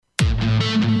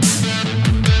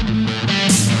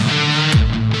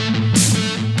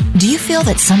feel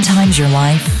that sometimes your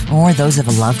life, or those of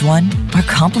a loved one, are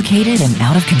complicated and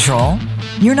out of control?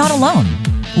 You're not alone.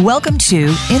 Welcome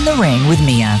to In the Ring with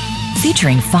Mia,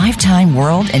 featuring 5-time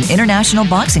world and international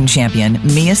boxing champion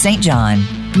Mia St. John.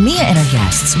 Mia and her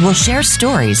guests will share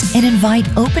stories and invite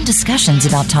open discussions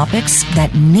about topics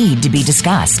that need to be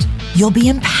discussed. You'll be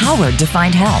empowered to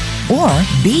find help or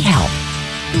be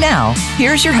helped. Now,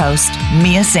 here's your host,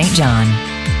 Mia St. John.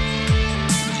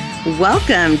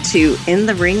 Welcome to In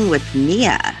the Ring with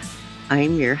Mia.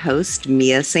 I'm your host,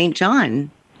 Mia St.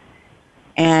 John.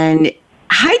 And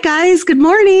hi, guys. Good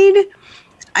morning.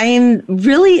 I'm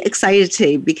really excited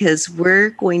today because we're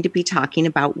going to be talking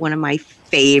about one of my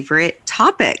favorite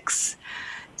topics,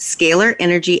 scalar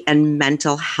energy and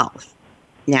mental health.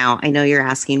 Now, I know you're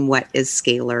asking, what is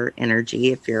scalar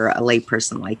energy if you're a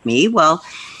layperson like me? Well,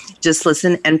 just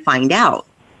listen and find out.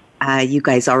 You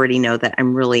guys already know that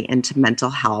I'm really into mental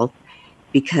health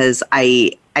because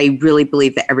I really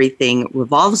believe that everything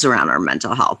revolves around our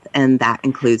mental health, and that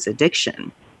includes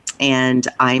addiction. And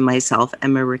I myself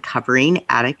am a recovering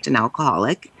addict and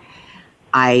alcoholic.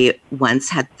 I once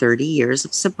had 30 years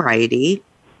of sobriety.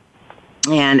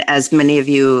 And as many of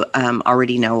you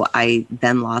already know, I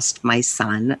then lost my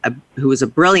son, who was a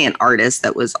brilliant artist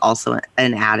that was also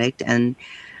an addict, and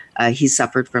he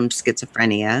suffered from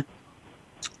schizophrenia.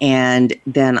 And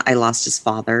then I lost his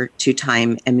father,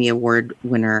 2-time Emmy Award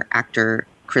winner actor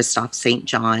Kristoff St.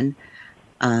 John.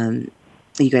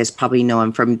 You guys probably know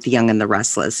him from The Young and the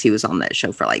Restless. He was on that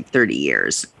show for like 30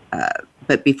 years.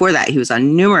 But before that, he was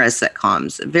on numerous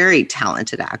sitcoms. A very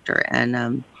talented actor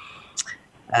and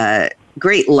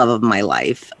great love of my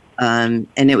life. And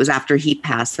it was after he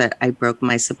passed that I broke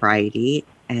my sobriety.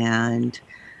 And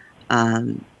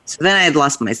so then I had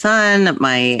lost my son,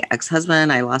 my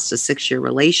ex-husband. I lost a 6-year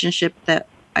relationship that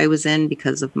I was in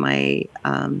because of my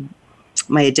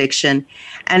my addiction.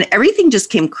 And everything just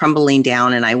came crumbling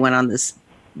down. And I went on this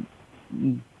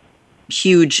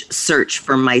huge search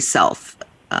for myself,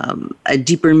 a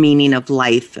deeper meaning of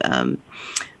life.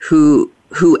 Who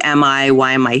am I?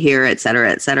 Why am I here? Et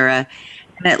cetera, et cetera.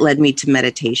 And it led me to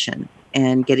meditation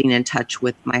and getting in touch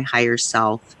with my higher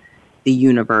self, the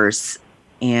universe.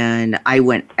 And I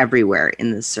went everywhere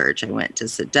in the search. I went to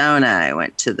Sedona. I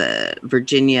went to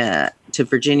Virginia, to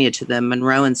the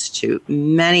Monroe Institute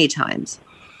many times,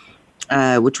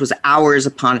 which was hours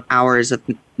upon hours of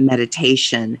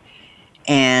meditation.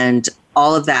 And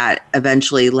all of that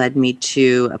eventually led me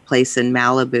to a place in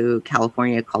Malibu,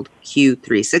 California called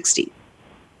Q360,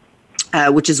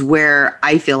 which is where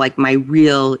I feel like my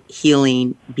real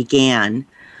healing began.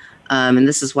 And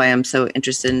this is why I'm so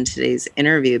interested in today's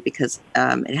interview, because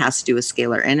it has to do with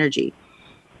scalar energy.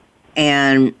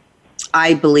 And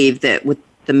I believe that with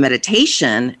the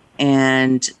meditation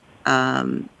and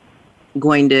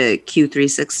going to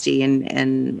Q360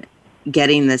 and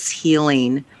getting this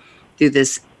healing through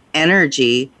this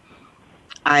energy,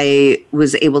 I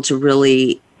was able to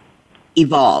really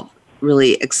evolve,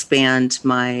 really expand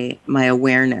my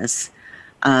awareness.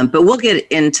 But we'll get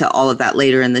into all of that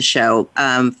later in the show.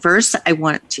 First, I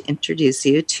want to introduce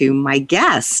you to my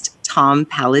guest, Tom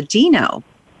Palladino.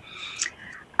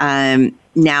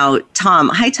 Now, Tom.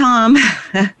 Hi, Tom.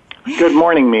 Good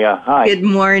morning, Mia. Hi. Good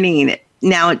morning.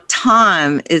 Now,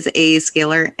 Tom is a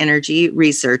scalar energy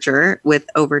researcher with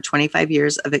over 25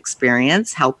 years of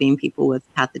experience helping people with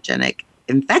pathogenic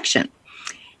infection.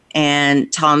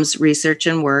 And Tom's research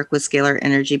and work with scalar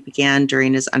energy began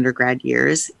during his undergrad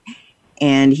years.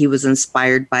 And he was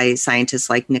inspired by scientists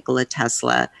like Nikola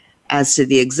Tesla as to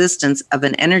the existence of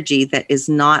an energy that is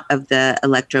not of the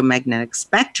electromagnetic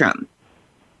spectrum.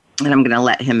 And I'm going to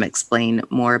let him explain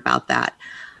more about that.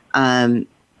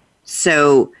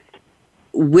 So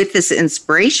with this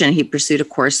inspiration, he pursued a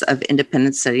course of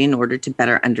independent study in order to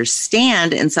better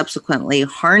understand and subsequently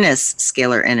harness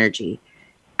scalar energy.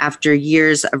 After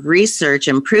years of research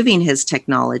improving his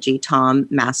technology, Tom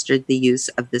mastered the use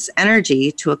of this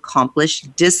energy to accomplish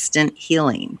distant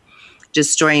healing,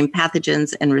 destroying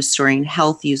pathogens and restoring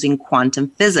health using quantum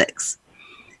physics.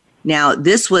 Now,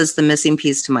 this was the missing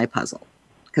piece to my puzzle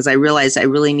because I realized I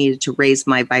really needed to raise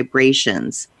my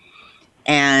vibrations.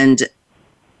 And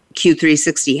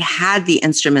Q360 had the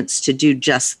instruments to do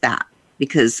just that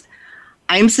because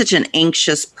I'm such an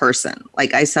anxious person.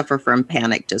 Like, I suffer from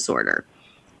panic disorder.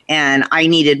 And I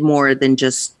needed more than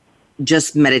just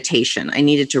meditation. I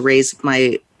needed to raise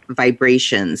my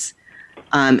vibrations.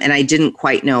 And I didn't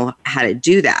quite know how to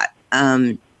do that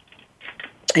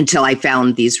until I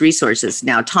found these resources.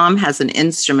 Now, Tom has an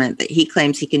instrument that he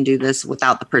claims he can do this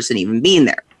without the person even being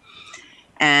there.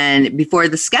 And before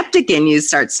the skeptic in you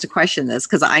starts to question this,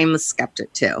 because I'm a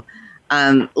skeptic too,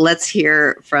 let's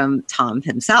hear from Tom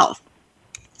himself.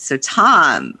 So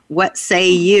Tom, what say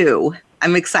you?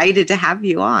 I'm excited to have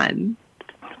you on.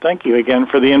 Thank you again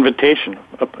for the invitation.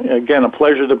 Again, a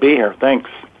pleasure to be here. Thanks.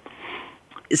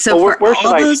 So where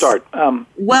should I start?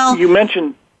 Well, you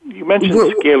mentioned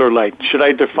scalar light. Should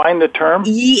I define the term?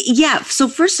 Yeah. So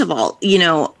first of all,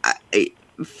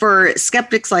 for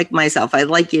skeptics like myself, I'd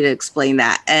like you to explain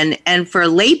that. And for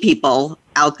lay people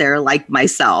out there like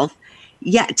myself,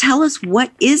 tell us,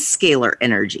 what is scalar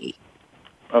energy?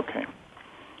 Okay.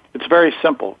 It's very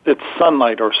simple. It's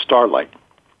sunlight or starlight.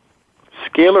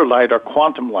 Scalar light or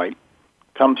quantum light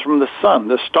comes from the sun,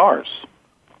 the stars.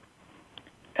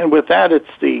 And with that, it's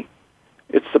the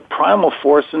primal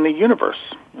force in the universe.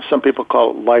 Some people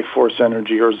call it life force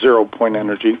energy or 0 point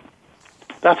energy.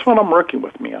 That's what I'm working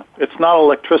with, Mia. It's not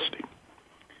electricity.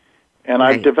 And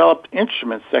right. I've developed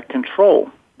instruments that control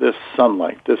this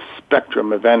sunlight, this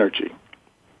spectrum of energy.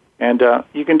 And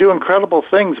you can do incredible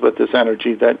things with this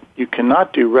energy that you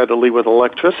cannot do readily with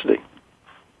electricity.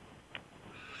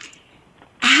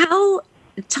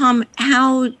 Tom,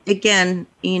 again,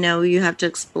 you have to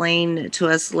explain to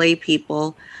us lay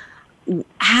people,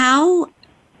 how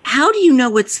do you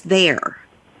know it's there?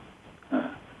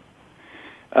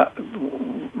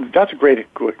 That's a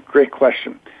great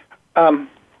question.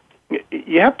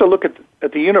 You have to look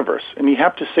at the universe, and you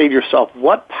have to say to yourself,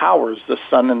 what powers the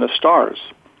sun and the stars?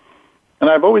 And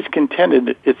I've always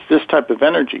contended it's this type of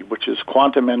energy, which is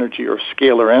quantum energy or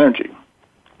scalar energy.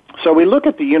 So we look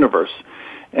at the universe,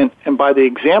 and by the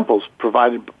examples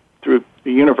provided through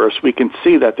the universe, we can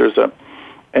see that there's an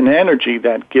energy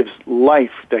that gives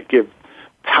life, that gives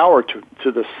power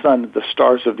to the sun, the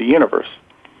stars of the universe.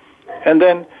 And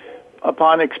then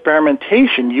upon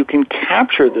experimentation, you can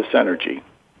capture this energy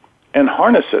and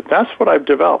harness it. That's what I've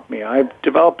developed, Mia. I've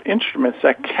developed instruments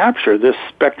that capture this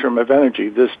spectrum of energy,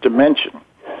 this dimension.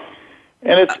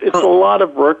 And it's a lot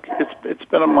of work. It's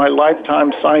been my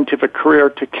lifetime scientific career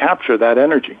to capture that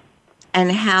energy.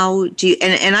 And how do you,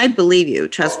 and I believe you,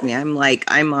 trust me,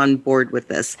 I'm on board with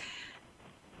this.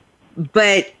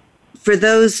 But for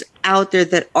those out there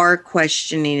that are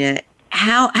questioning it,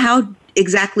 how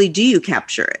exactly do you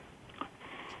capture it?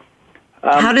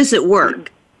 How does it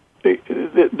work?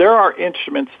 There are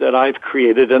instruments that I've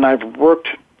created, and I've worked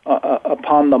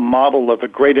upon the model of a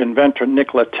great inventor,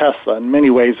 Nikola Tesla. In many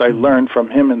ways, I learned from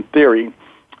him in theory,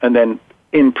 and then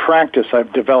in practice,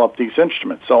 I've developed these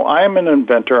instruments. So I am an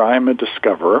inventor, I am a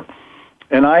discoverer,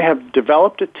 and I have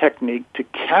developed a technique to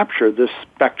capture this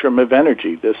spectrum of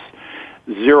energy, this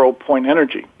 0 point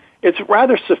energy. It's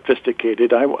rather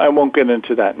sophisticated. I won't get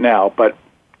into that now, but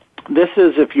this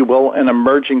is, if you will, an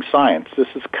emerging science. This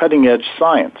is cutting-edge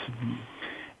science. Mm-hmm.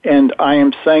 And I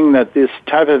am saying that this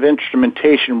type of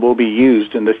instrumentation will be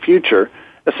used in the future,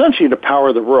 essentially to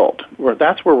power the world.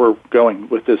 That's where we're going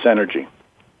with this energy.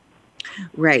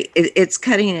 Right. It's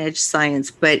cutting-edge science,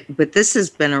 but this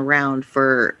has been around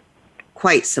for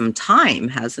quite some time,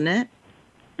 hasn't it?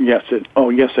 Yes,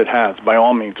 it has, by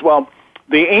all means. Well,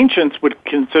 the ancients would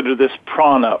consider this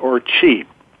prana or chi,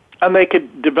 and they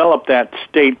could develop that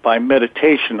state by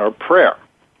meditation or prayer.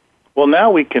 Well,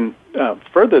 now we can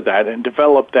further that and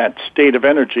develop that state of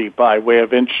energy by way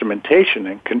of instrumentation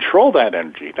and control that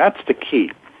energy. That's the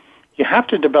key. You have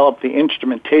to develop the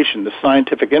instrumentation, the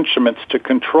scientific instruments, to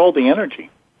control the energy.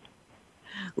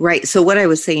 Right. So what I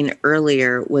was saying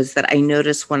earlier was that I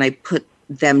noticed when I put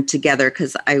them together,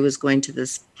 because I was going to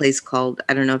this place called,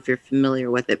 I don't know if you're familiar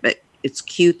with it, but it's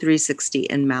Q360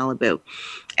 in Malibu.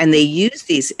 And they use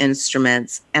these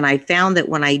instruments, and I found that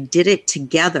when I did it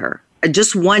together,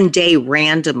 just one day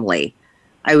randomly,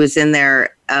 I was in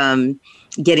there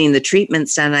getting the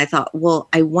treatments done, and I thought, well,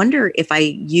 I wonder if I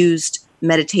used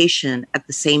meditation at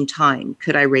the same time,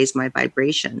 could I raise my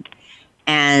vibration?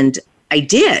 And I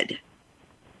did.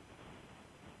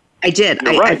 You're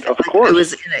right, of course. I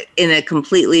was in a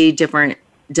completely different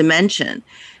dimension.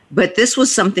 But this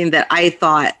was something that I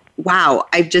thought, wow,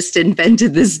 I've just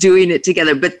invented this doing it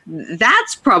together. But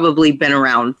that's probably been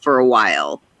around for a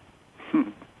while.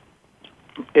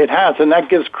 It has, and that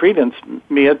gives credence,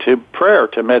 Mia, to prayer,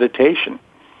 to meditation.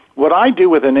 What I do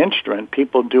with an instrument,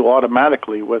 people do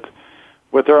automatically with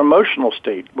their emotional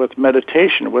state, with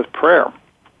meditation, with prayer.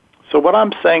 So what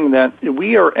I'm saying that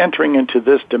we are entering into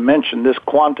this dimension, this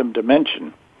quantum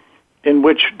dimension, in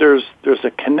which there's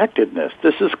a connectedness.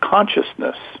 This is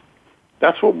consciousness.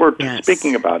 That's what we're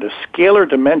speaking about. A scalar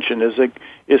dimension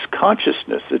is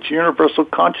consciousness. It's universal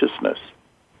consciousness.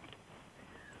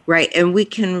 Right, and we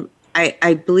can,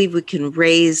 I believe we can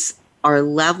raise our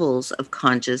levels of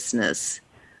consciousness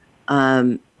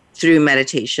through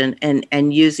meditation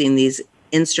and using these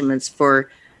instruments for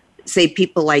say,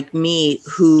 people like me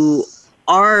who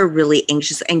are really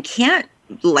anxious and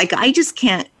I just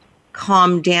can't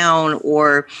calm down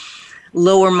or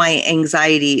lower my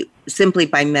anxiety simply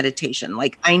by meditation.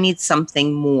 Like, I need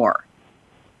something more.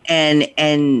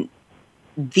 And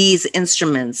these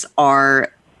instruments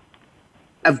are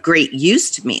of great use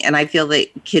to me. And I feel they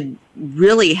could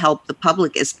really help the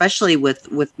public, especially with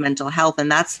mental health.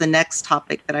 And that's the next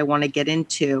topic that I want to get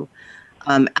into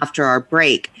after our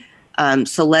break.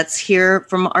 So let's hear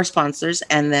from our sponsors,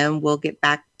 and then we'll get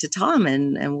back to Tom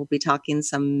and we'll be talking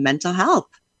some mental health.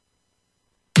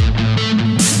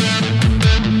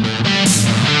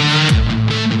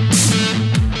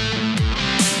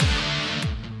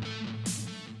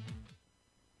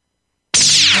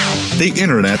 The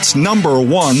Internet's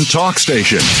 #1 talk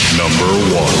station.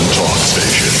 #1 talk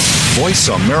station.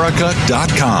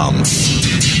 VoiceAmerica.com.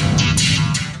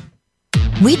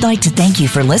 We'd like to thank you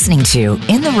for listening to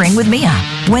In the Ring with Mia.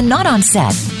 When not on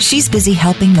set, she's busy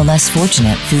helping the less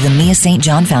fortunate through the Mia St.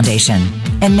 John Foundation.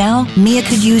 And now, Mia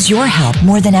could use your help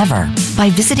more than ever by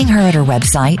visiting her at her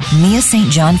website,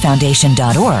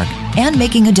 miastjohnfoundation.org, and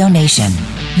making a donation.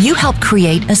 You help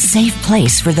create a safe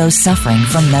place for those suffering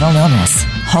from mental illness,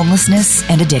 homelessness,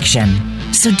 and addiction.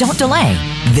 So don't delay.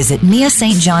 Visit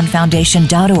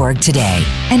miastjohnfoundation.org today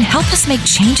and help us make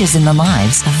changes in the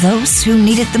lives of those who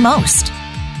need it the most.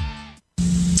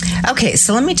 Okay,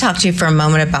 so let me talk to you for a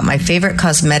moment about my favorite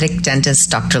cosmetic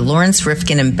dentist, Dr. Lawrence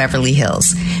Rifkin in Beverly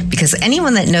Hills, because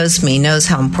anyone that knows me knows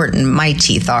how important my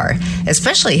teeth are,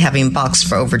 especially having boxed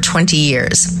for over 20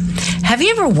 years. Have you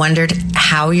ever wondered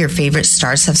how your favorite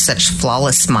stars have such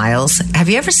flawless smiles? Have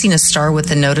you ever seen a star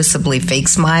with a noticeably fake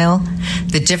smile?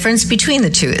 The difference between the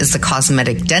two is the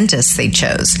cosmetic dentist they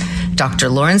chose. Dr.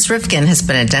 Lawrence Rifkin has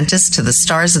been a dentist to the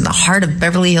stars in the heart of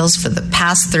Beverly Hills for the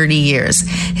past 30 years.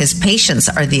 His patients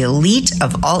are the elite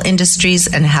of all industries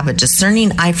and have a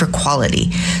discerning eye for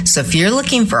quality. So if you're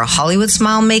looking for a Hollywood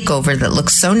smile makeover that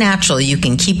looks so natural you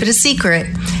can keep it a secret,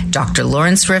 Dr.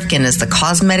 Lawrence Rifkin is the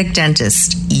cosmetic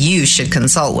dentist you should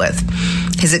consult with.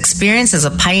 His experience as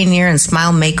a pioneer in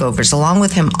smile makeovers, along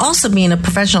with him also being a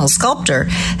professional sculptor,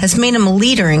 has made him a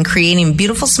leader in creating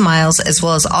beautiful smiles as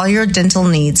well as all your dental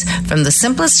needs, from the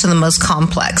simplest to the most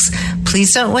complex.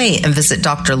 Please don't wait and visit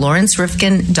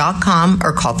drlawrencerifkin.com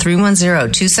or call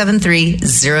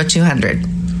 310-273-0200.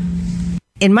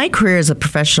 In my career as a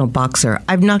professional boxer,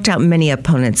 I've knocked out many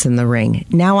opponents in the ring.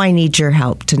 Now I need your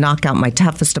help to knock out my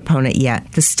toughest opponent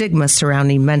yet, the stigma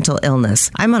surrounding mental illness.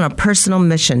 I'm on a personal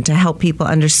mission to help people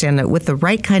understand that with the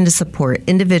right kind of support,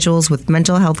 individuals with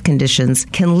mental health conditions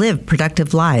can live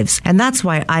productive lives. And that's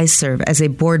why I serve as a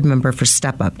board member for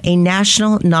Step Up, a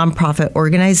national nonprofit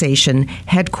organization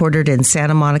headquartered in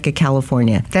Santa Monica,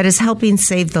 California, that is helping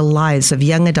save the lives of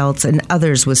young adults and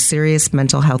others with serious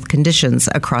mental health conditions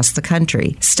across the country.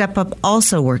 Step Up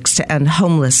also works to end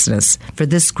homelessness for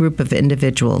this group of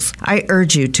individuals. I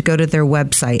urge you to go to their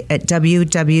website at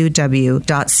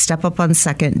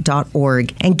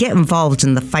www.stepuponsecond.org and get involved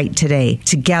in the fight today.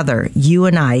 Together, you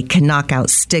and I can knock out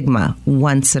stigma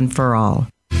once and for all.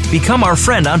 Become our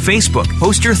friend on Facebook.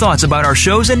 Post your thoughts about our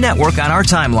shows and network on our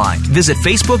timeline. Visit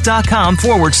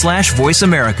facebook.com/Voice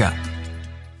America.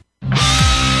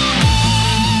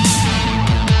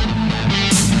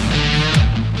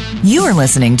 You are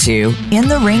listening to In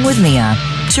the Ring with Mia.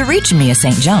 To reach Mia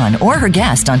St. John or her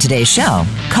guest on today's show,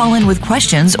 call in with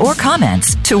questions or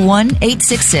comments to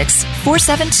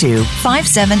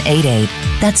 1-866-472-5788.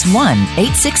 That's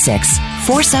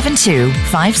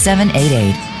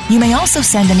 1-866-472-5788. You may also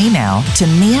send an email to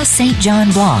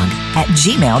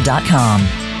miastjohnblog@gmail.com.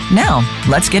 Now,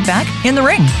 let's get back in the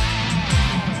ring.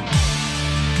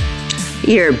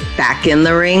 You're back in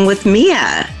the ring with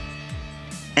Mia.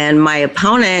 And my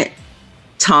opponent,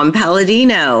 Tom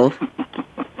Palladino.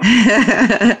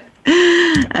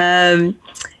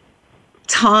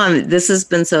 Tom, this has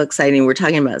been so exciting. We're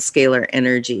talking about scalar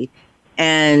energy.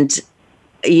 And,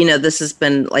 you know, this has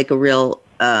been like a real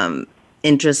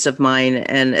interest of mine,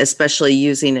 and especially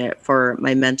using it for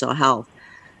my mental health.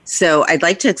 So I'd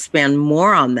like to expand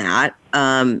more on that.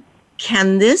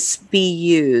 Can this be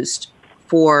used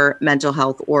for mental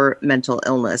health or mental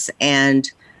illness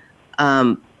and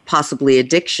possibly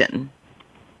addiction?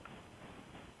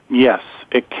 Yes,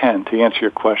 it can, to answer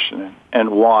your question.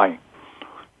 And why?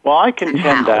 Well, I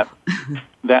contend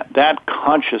that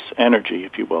conscious energy,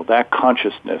 if you will, that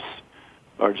consciousness,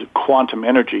 or quantum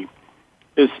energy,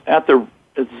 is at the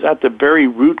very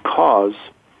root cause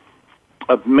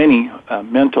of many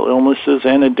mental illnesses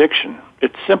and addiction.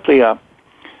 It's simply our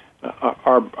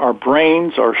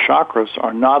brains, our chakras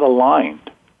are not aligned.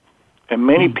 And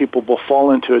many people will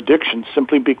fall into addiction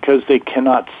simply because they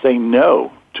cannot say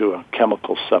no to a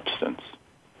chemical substance,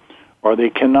 or they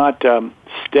cannot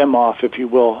stem off, if you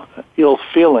will, ill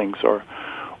feelings or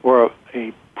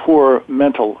a poor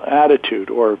mental attitude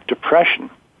or depression.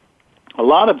 A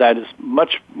lot of that is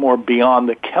much more beyond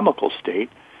the chemical state.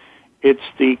 It's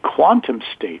the quantum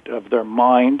state of their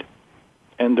mind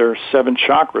and their 7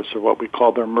 chakras, or what we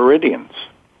call their meridians.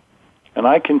 And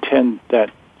I contend that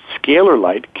scalar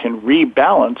light can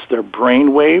rebalance their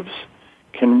brain waves,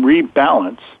 can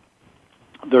rebalance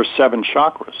their 7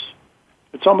 chakras.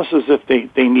 It's almost as if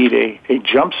they need a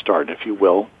jump start, if you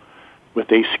will,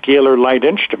 with a scalar light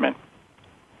instrument.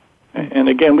 And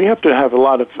again, we have to have a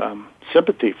lot of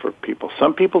sympathy for people.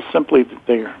 Some people simply,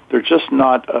 they're just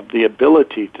not of the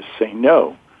ability to say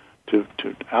no to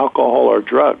alcohol or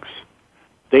drugs.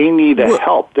 They need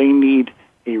help. They need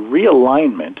a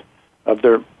realignment of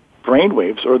their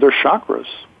brainwaves or their chakras.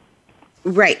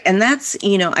 Right. And that's,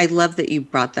 I love that you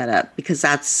brought that up, because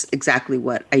that's exactly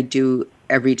what I do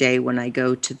every day when I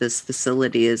go to this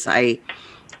facility. Is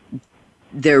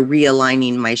they're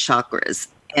realigning my chakras,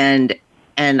 and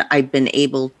I've been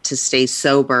able to stay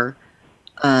sober,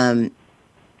 along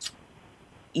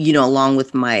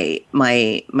with my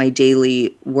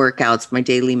daily workouts, my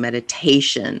daily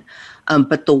meditation.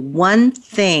 But the one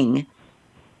thing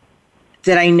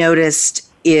that I noticed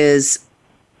is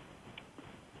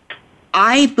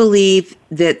I believe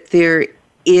that there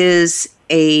is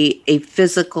a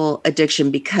physical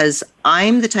addiction, because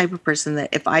I'm the type of person that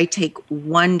if I take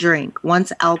one drink,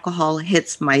 once alcohol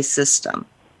hits my system,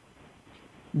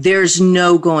 there's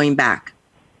no going back,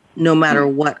 no matter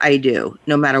what I do.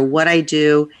 No matter what I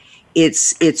do,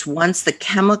 it's once the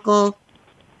chemical,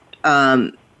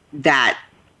 once that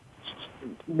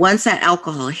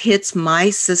alcohol hits my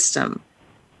system,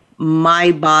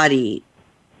 my body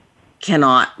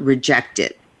cannot reject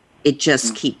it. It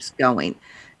just keeps going.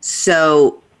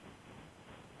 So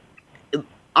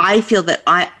I feel that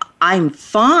I'm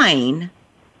fine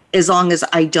as long as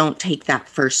I don't take that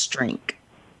first drink.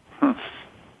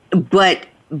 But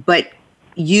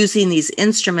using these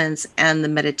instruments and the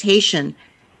meditation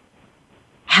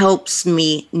helps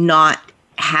me not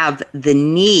have the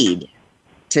need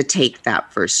to take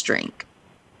that first drink.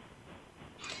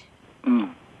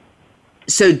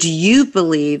 So do you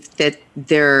believe that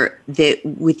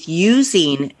with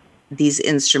using these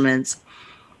instruments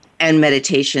and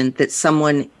meditation, that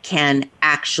someone can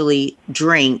actually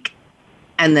drink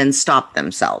and then stop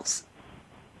themselves?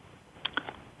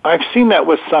 I've seen that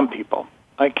with some people.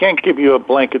 I can't give you a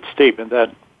blanket statement that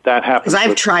happens. Because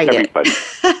I've tried everybody.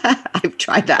 I've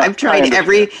tried that. I've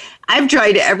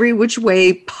tried every which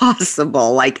way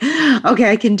possible. Like, okay,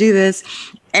 I can do this,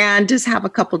 and just have a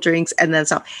couple drinks and then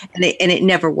stop. And it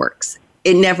never works.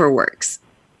 It never works.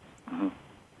 Mm-hmm.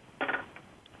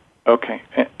 Okay,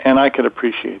 and I could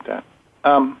appreciate that.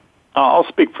 I'll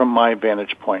speak from my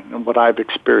vantage point and what I've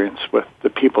experienced with the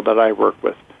people that I work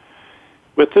with.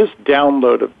 With this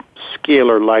download of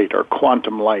scalar light or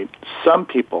quantum light, some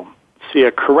people see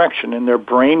a correction in their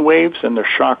brain waves and their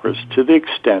chakras to the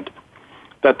extent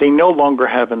that they no longer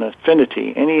have an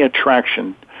affinity, any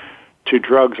attraction to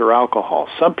drugs or alcohol.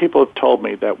 Some people have told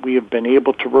me that we have been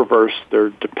able to reverse their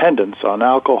dependence on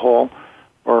alcohol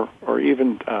or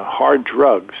even hard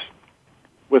drugs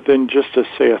within just, a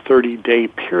 30-day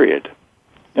period.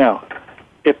 Now,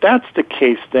 if that's the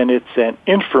case, then it's an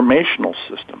informational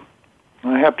system.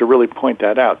 And I have to really point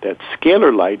that out, that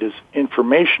scalar light is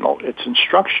informational, it's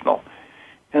instructional,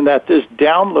 and that this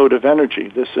download of energy,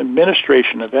 this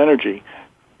administration of energy,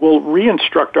 will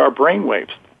re-instruct our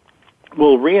brainwaves,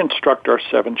 will re-instruct our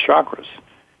 7 chakras.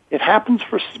 It happens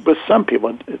with some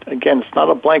people. Again, it's not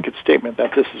a blanket statement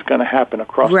that this is going to happen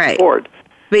across the board.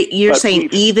 But you're saying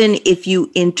even if you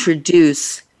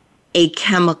introduce a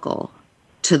chemical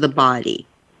to the body,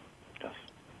 yes,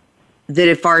 that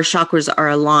if our chakras are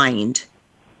aligned,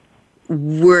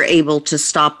 we're able to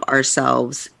stop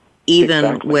ourselves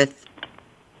even with...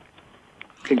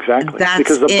 Exactly,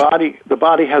 because the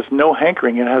body has no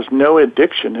hankering, it has no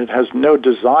addiction, it has no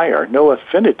desire, no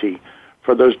affinity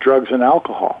for those drugs and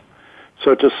alcohol.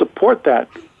 So to support that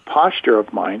posture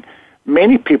of mine,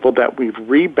 many people that we've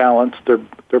rebalanced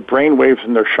their brain waves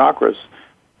and their chakras,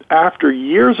 after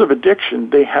years of addiction,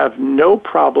 they have no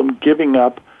problem giving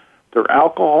up their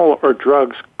alcohol or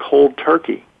drugs cold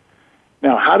turkey.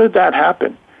 Now, how did that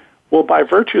happen? Well, by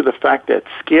virtue of the fact that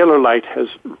scalar light has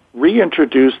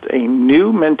reintroduced a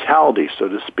new mentality, so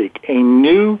to speak, a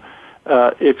new,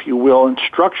 if you will,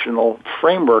 instructional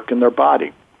framework in their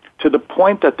body, to the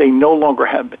point that they no longer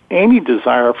have any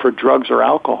desire for drugs or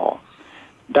alcohol.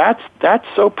 that's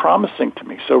so promising to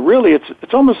me. So really,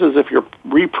 it's almost as if you're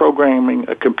reprogramming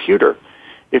a computer.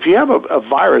 If you have a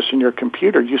virus in your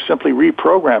computer, you simply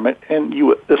reprogram it and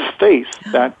you efface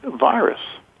that virus.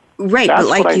 Right, That's but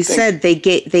like you said, they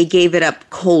gave it up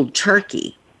cold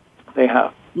turkey. They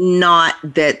have. Not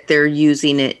that they're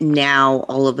using it now.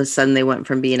 All of a sudden, they went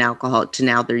from being alcoholic to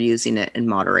now they're using it in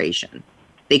moderation.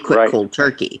 They quit cold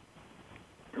turkey,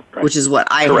 which is what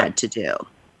I had to do.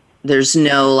 There's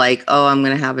no like, oh, I'm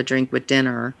going to have a drink with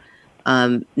dinner.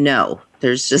 No,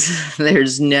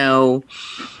 there's no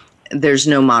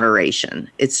moderation.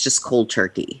 It's just cold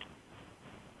turkey.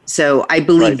 So I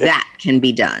believe that can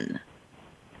be done.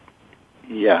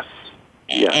 Yes.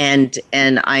 And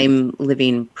I'm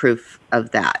living proof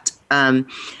of that.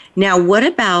 Now, what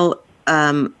about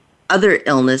other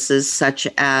illnesses such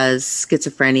as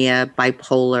schizophrenia,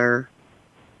 bipolar,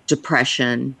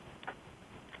 depression?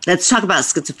 Let's talk about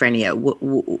schizophrenia.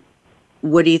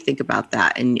 What do you think about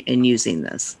that in using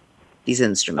these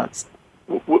instruments?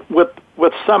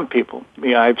 With some people,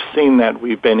 I've seen that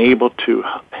we've been able to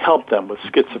help them with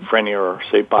schizophrenia or,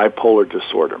 say, bipolar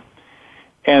disorder.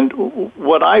 And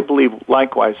what I believe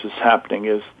likewise is happening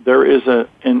is there is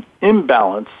an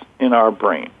imbalance in our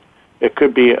brain. It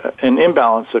could be an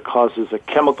imbalance that causes a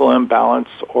chemical imbalance,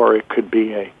 or it could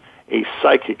be a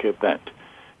psychic event.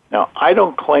 Now, I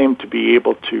don't claim to be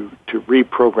able to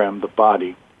reprogram the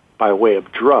body by way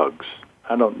of drugs.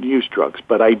 I don't use drugs,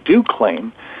 but I do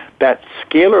claim that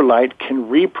scalar light can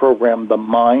reprogram the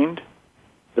mind,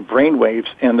 the brain waves,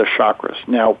 and the chakras.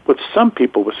 Now, with some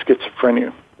people with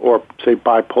schizophrenia or, say,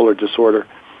 bipolar disorder,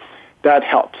 that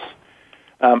helps.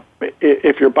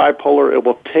 If you're bipolar, it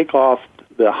will take off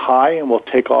the high and will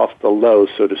take off the low,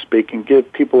 so to speak, and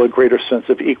give people a greater sense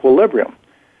of equilibrium.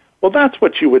 Well, that's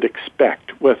what you would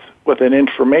expect with an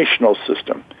informational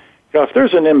system. If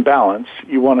there's an imbalance,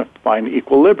 you want to find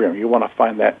equilibrium. You want to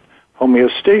find that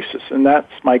homeostasis, and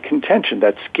that's my contention,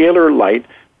 that scalar light,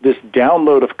 this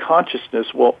download of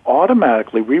consciousness, will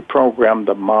automatically reprogram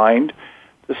the mind,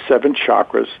 the 7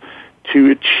 chakras,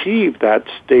 to achieve that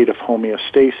state of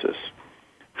homeostasis.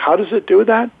 How does it do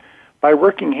that? By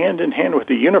working hand in hand with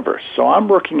the universe. So I'm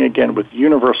working again with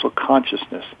universal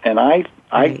consciousness, and I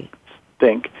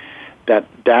think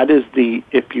that is the,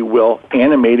 if you will,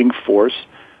 animating force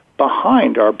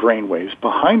behind our brainwaves,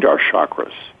 behind our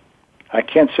chakras. I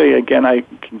can't say, again, I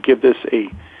can give this a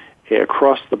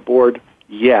across-the-board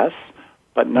yes,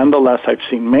 but nonetheless, I've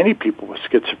seen many people with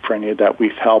schizophrenia that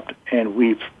we've helped, and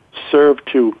we've served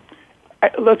to,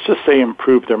 let's just say,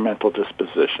 improve their mental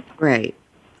disposition. Right.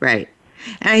 And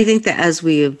I think that as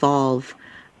we evolve,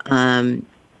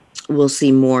 we'll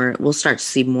start to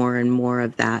see more and more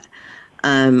of that.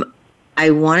 I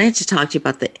wanted to talk to you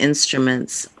about the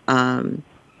instruments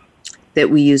that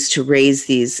we use to raise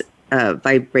these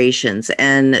vibrations.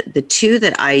 And the two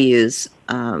that I use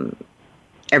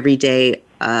every day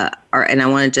are, and I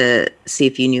wanted to see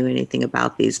if you knew anything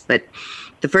about these, but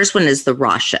the first one is the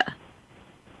Rasha.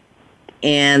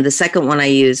 And the second one I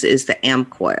use is the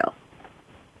Amcoil.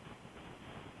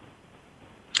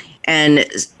 And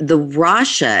the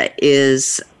Rasha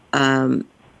is,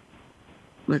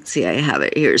 let's see, I have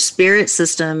it here. Spirit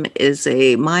system is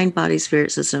a mind-body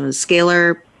spirit system, a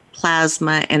scalar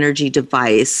plasma energy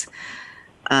device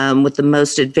with the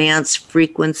most advanced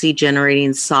frequency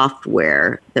generating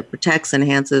software that protects,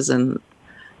 enhances, and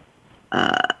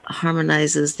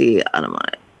harmonizes the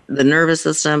nervous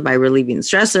system by relieving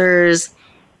stressors,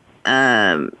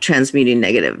 transmuting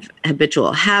negative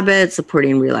habitual habits,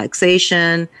 supporting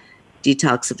relaxation,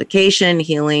 detoxification,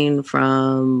 healing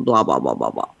from blah, blah, blah, blah,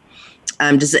 blah.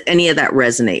 Does any of that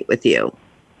resonate with you?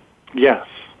 Yes,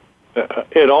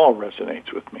 it all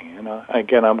resonates with me. And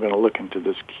again, I'm going to look into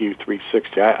this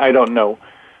Q360. I don't know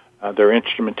their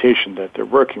instrumentation that they're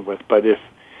working with, but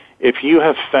if you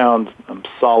have found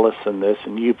solace in this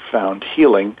and you've found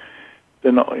healing,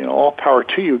 then all power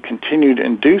to you. Continue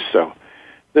to do so.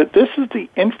 That this is the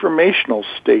informational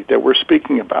state that we're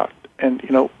speaking about. And,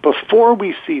 before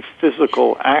we see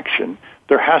physical action,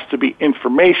 there has to be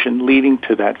information leading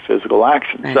to that physical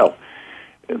action. Right. So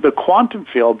the quantum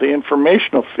field, the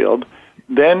informational field,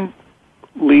 then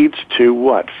leads to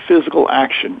what? Physical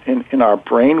action in our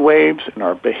brain waves, in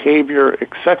our behavior,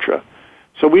 etc.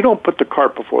 So we don't put the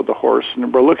cart before the horse,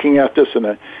 and we're looking at this in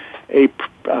a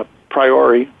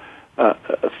priori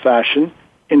fashion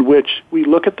in which we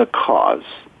look at the cause,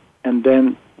 and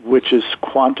then which is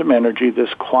quantum energy, this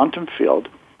quantum field,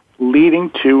 leading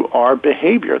to our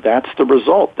behavior. That's the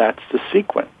result. That's the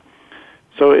sequence.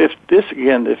 So if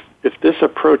this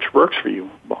approach works for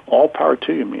you, all power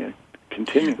to you, Mia.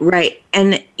 Continue. Right.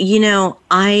 And,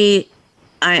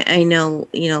 I know,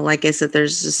 like I said,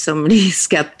 there's just so many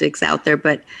skeptics out there,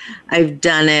 but I've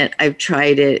done it. I've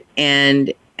tried it,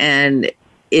 and it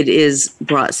is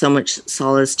brought so much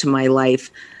solace to my life,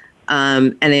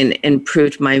 and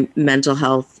improved my mental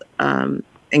health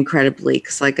incredibly.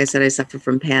 Because, like I said, I suffer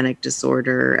from panic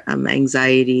disorder,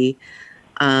 anxiety,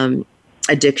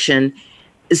 addiction.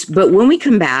 But when we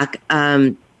come back,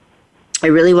 I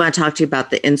really want to talk to you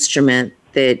about the instrument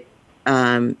that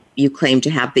you claim to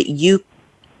have, that you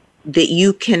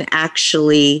can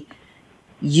actually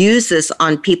use this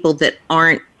on people that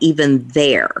aren't even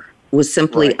there with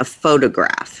simply a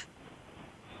photograph.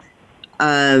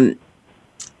 That's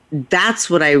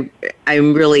what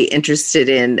I'm really interested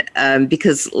in,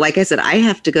 because, like I said, I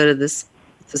have to go to this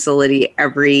facility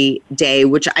every day,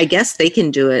 which I guess they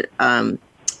can do it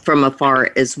from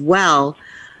afar as well.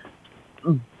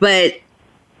 But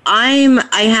I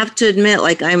have to admit,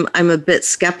 like, I'm a bit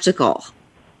skeptical,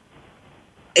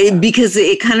 because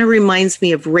it kind of reminds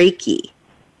me of Reiki.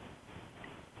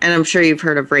 And I'm sure you've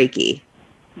heard of Reiki.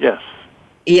 Yes.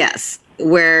 Yes,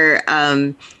 where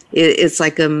it's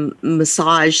like a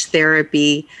massage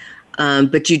therapy,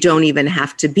 but you don't even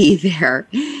have to be there.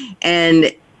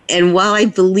 And while I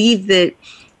believe that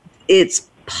it's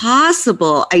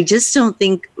possible, I just don't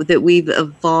think that we've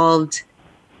evolved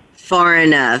far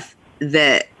enough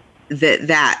that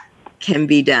can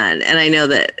be done. And I know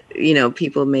that,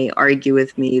 people may argue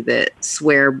with me that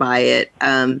swear by it,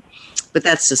 but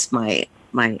that's just my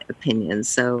opinion.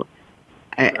 So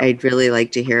I'd really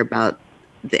like to hear about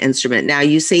the instrument. Now,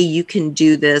 you say you can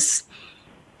do this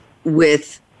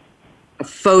with a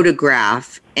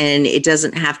photograph, and it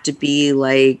doesn't have to be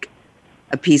like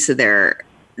a piece of their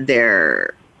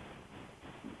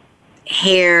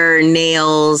hair,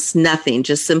 nails, nothing,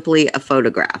 just simply a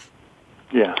photograph.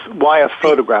 Yes. Why a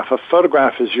photograph? A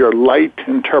photograph is your light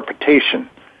interpretation.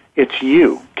 It's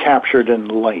you captured in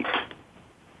light.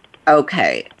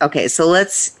 Okay. So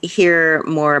let's hear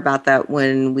more about that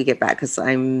when we get back, because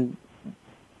I'm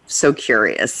so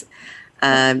curious.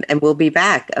 And we'll be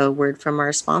back. A word from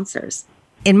our sponsors.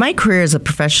 In my career as a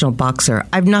professional boxer,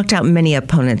 I've knocked out many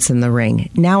opponents in the ring.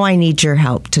 Now I need your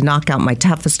help to knock out my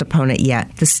toughest opponent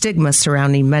yet, the stigma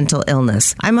surrounding mental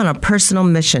illness. I'm on a personal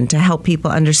mission to help people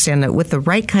understand that with the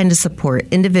right kind of support,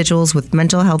 individuals with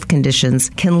mental health conditions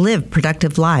can live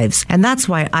productive lives. And that's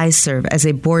why I serve as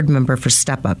a board member for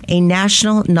Step Up, a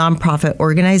national nonprofit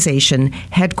organization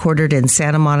headquartered in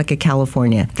Santa Monica,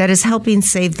 California, that is helping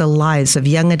save the lives of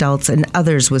young adults and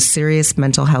others with serious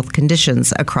mental health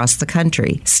conditions across the country.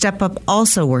 Step Up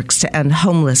also works to end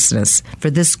homelessness for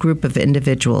this group of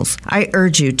individuals. I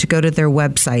urge you to go to their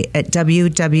website at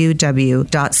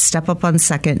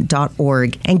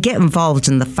www.stepuponsecond.org and get involved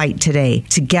in the fight today.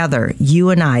 Together, you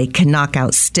and I can knock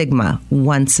out stigma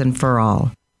once and for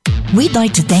all. We'd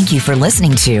like to thank you for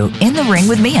listening to In the Ring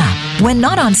with Mia. When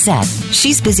not on set,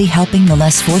 she's busy helping the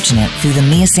less fortunate through the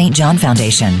Mia St. John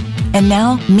Foundation. And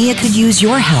now, Mia could use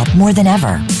your help more than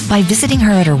ever by visiting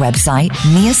her at her website,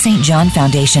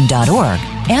 miastjohnfoundation.org,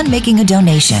 and making a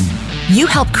donation. You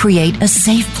help create a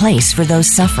safe place for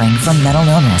those suffering from mental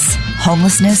illness,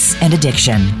 homelessness, and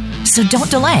addiction. So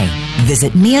don't delay.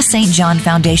 Visit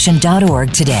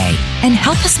miastjohnfoundation.org today and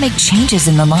help us make changes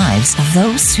in the lives of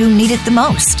those who need it the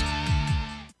most.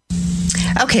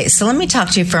 Okay, so let me talk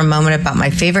to you for a moment about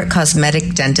my favorite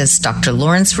cosmetic dentist, Dr.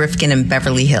 Lawrence Rifkin in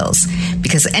Beverly Hills,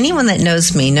 because anyone that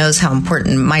knows me knows how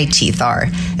important my teeth are,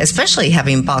 especially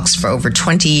having boxed for over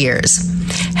 20 years.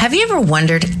 Have you ever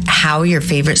wondered how your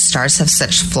favorite stars have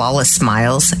such flawless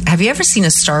smiles? Have you ever seen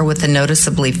a star with a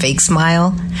noticeably fake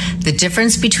smile? The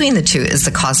difference between the two is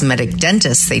the cosmetic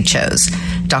dentist they chose.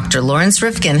 Dr. Lawrence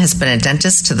Rifkin has been a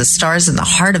dentist to the stars in the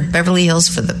heart of Beverly Hills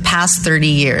for the past 30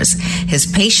 years. His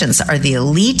patients are the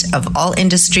elite of all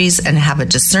industries and have a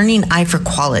discerning eye for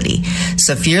quality.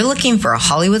 So if you're looking for a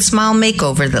Hollywood smile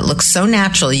makeover that looks so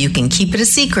natural you can keep it a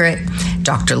secret,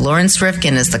 Dr. Lawrence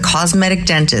Rifkin is the cosmetic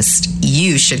dentist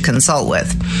you should consult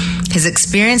with. His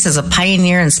experience as a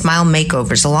pioneer in smile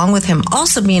makeovers, along with him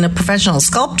also being a professional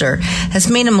sculptor, has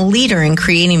made him a leader in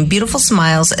creating beautiful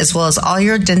smiles as well as all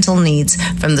your dental needs,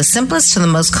 from the simplest to the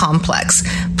most complex.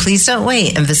 Please don't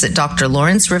wait and visit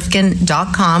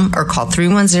drlawrencerifkin.com or call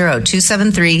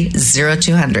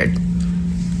 310-273-0200.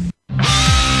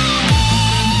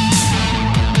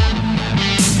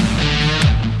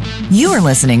 You are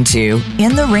listening to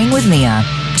In the Ring with Mia.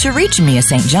 To reach Mia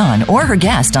St. John or her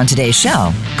guest on today's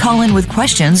show, call in with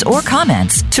questions or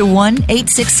comments to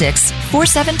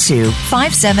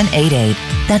 1-866-472-5788.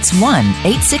 That's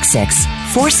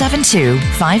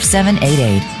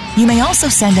 1-866-472-5788. You may also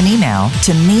send an email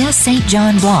to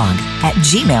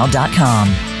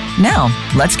miastjohnblog@gmail.com. Now,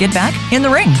 let's get back in the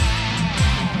ring.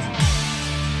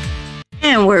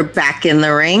 And we're back in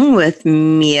the ring with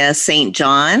Mia St.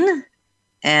 John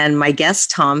and my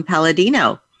guest, Tom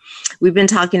Palladino. We've been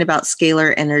talking about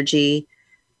scalar energy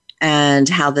and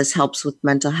how this helps with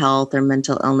mental health or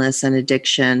mental illness and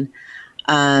addiction.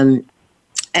 And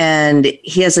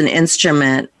he has an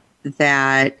instrument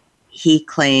that he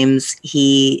claims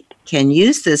he can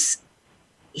use this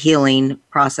healing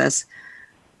process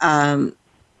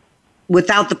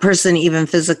without the person even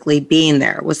physically being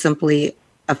there, with simply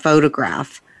a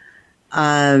photograph.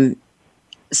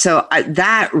 So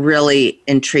that really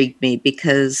intrigued me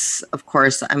because, of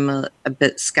course, I'm a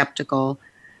bit skeptical.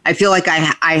 I feel like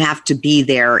I have to be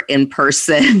there in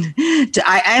person.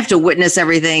 I have to witness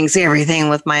everything, see everything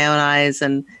with my own eyes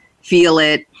and feel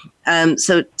it.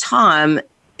 So, Tom,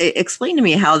 explain to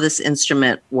me how this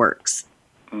instrument works.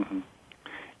 Mm-hmm.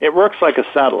 It works like a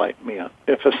satellite, Mia.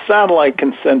 If a satellite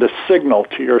can send a signal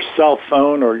to your cell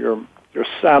phone or your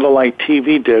satellite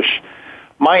TV dish,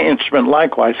 my instrument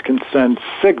likewise can send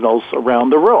signals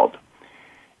around the world.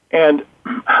 And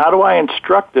how do I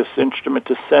instruct this instrument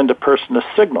to send a person a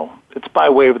signal? It's by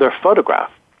way of their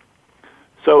photograph.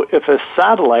 So if a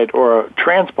satellite or a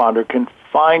transponder can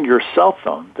find your cell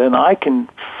phone, then I can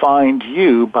find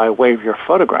you by way of your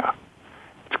photograph.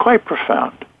 It's quite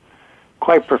profound.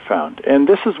 Quite profound. And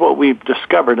this is what we've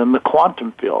discovered in the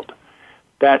quantum field,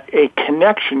 that a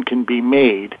connection can be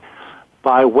made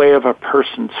by way of a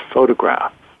person's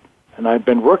photograph. And I've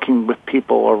been working with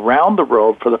people around the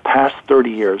world for the past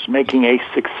 30 years, making a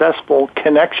successful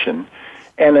connection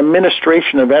and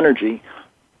administration of energy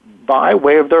by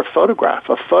way of their photograph.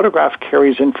 A photograph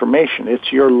carries information.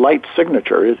 It's your light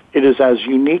signature. It is as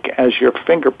unique as your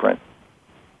fingerprint.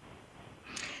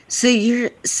 So you're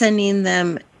sending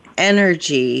them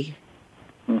energy.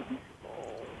 Mm-hmm.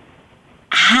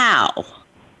 How?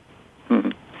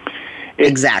 Mm-hmm.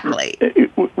 Exactly.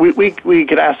 We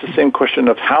could ask the same question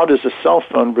of how does a cell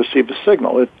phone receive a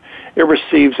signal? It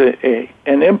receives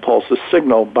an impulse, a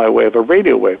signal by way of a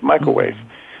radio wave, microwave. Mm-hmm.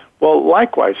 Well,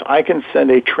 likewise, I can send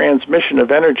a transmission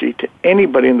of energy to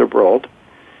anybody in the world,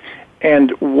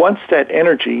 and once that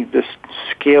energy, this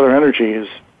scalar energy, is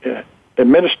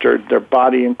administered, their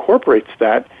body incorporates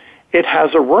that, it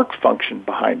has a work function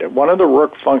behind it. One of the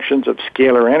work functions of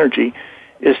scalar energy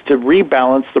is to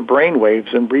rebalance the brain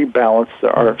waves and rebalance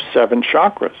our 7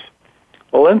 chakras.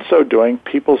 Well, in so doing,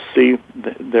 people see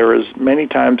there is many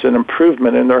times an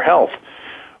improvement in their health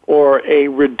or a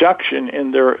reduction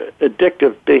in their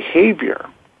addictive behavior.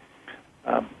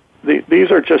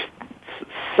 These are just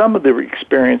some of the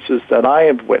experiences that I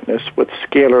have witnessed with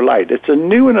scalar light. It's a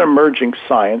new and emerging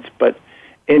science, but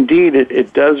indeed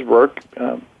it does work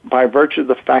by virtue of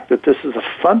the fact that this is a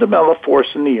fundamental force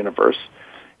in the universe,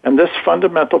 and this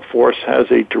fundamental force has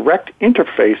a direct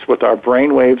interface with our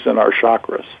brain waves and our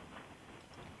chakras.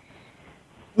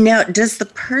 Now, does the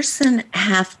person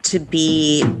have to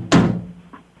be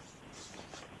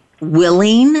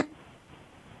willing?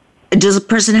 Does a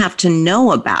person have to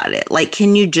know about it? Like,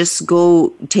 can you just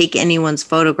go take anyone's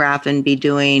photograph and be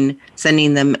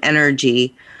sending them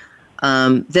energy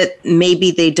that maybe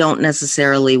they don't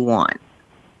necessarily want?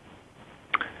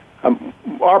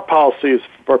 Our policy is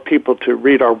for people to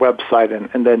read our website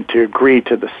and then to agree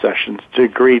to the sessions, to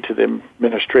agree to the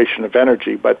administration of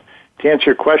energy. But to answer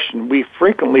your question, we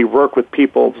frequently work with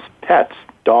people's pets,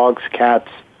 dogs, cats,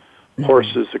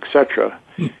 horses, etc.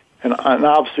 And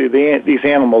obviously these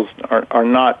animals are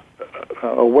not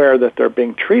aware that they're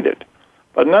being treated.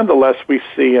 But nonetheless, we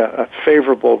see a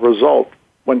favorable result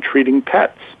when treating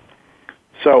pets.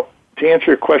 So to answer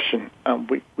your question,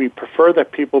 we prefer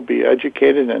that people be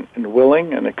educated and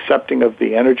willing and accepting of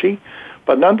the energy,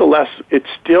 but nonetheless, it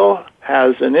still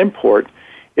has an import.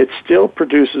 It still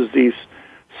produces these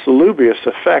salubrious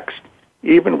effects,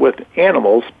 even with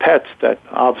animals, pets that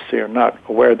obviously are not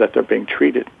aware that they're being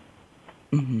treated.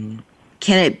 Mm-hmm.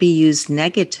 Can it be used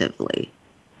negatively?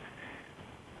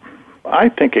 I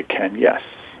think it can, yes.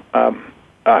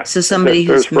 So somebody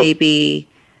who's maybe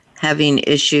having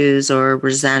issues or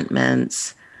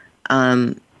resentments,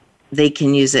 they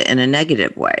can use it in a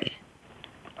negative way.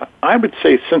 I would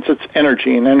say since it's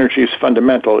energy and energy is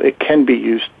fundamental, it can be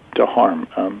used to harm.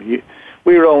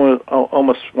 We would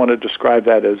almost want to describe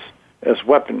that as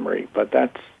weaponry, but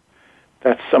that's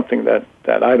something that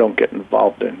I don't get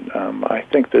involved in. I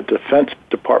think the defense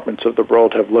departments of the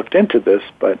world have looked into this,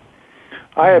 but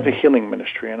I have a healing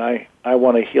ministry, and I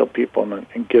want to heal people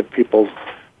and give people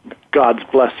God's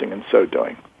blessing in so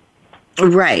doing.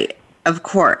 Right, of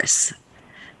course.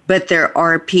 But there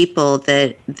are people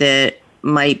that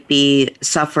might be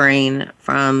suffering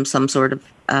from some sort of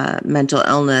mental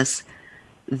illness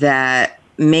that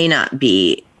may not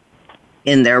be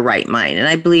in their right mind. And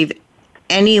I believe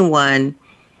anyone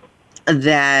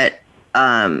that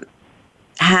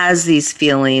has these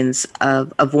feelings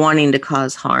of wanting to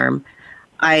cause harm,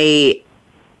 I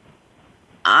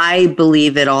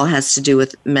believe it all has to do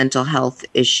with mental health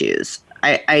issues.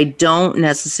 I don't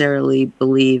necessarily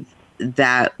believe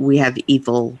that we have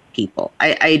evil people.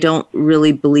 I don't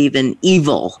really believe in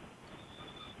evil.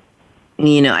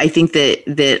 I think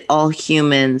that all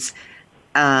humans,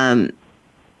 down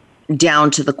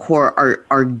to the core,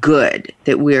 are good,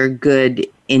 that we're good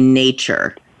in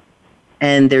nature,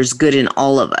 and there's good in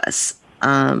all of us.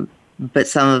 But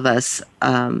some of us,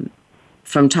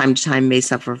 from time to time, may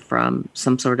suffer from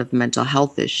some sort of mental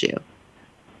health issue,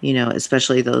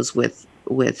 especially those with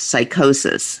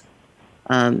psychosis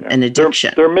and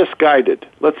addiction. They're misguided.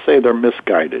 Let's say they're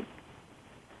misguided.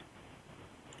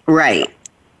 Right.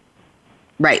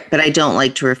 But I don't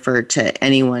like to refer to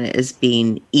anyone as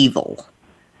being evil.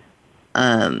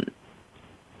 And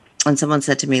someone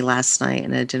said to me last night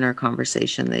in a dinner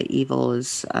conversation that evil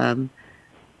is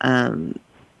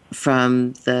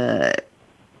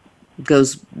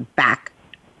goes back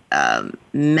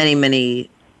many, many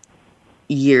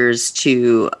years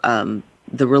to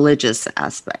the religious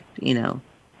aspect, So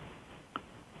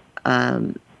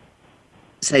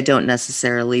I don't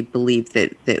necessarily believe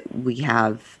that we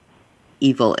have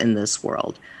evil in this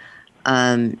world.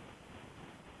 But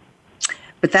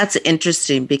that's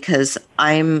interesting because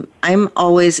I'm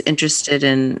always interested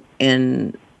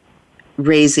in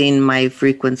raising my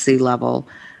frequency level.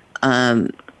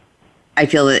 I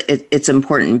feel that it's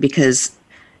important because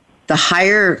the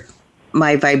higher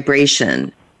my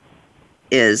vibration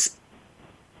is,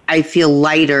 I feel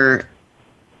lighter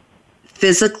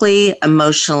physically,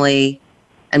 emotionally,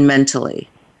 and mentally,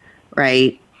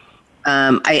 right?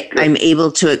 I'm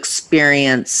able to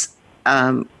experience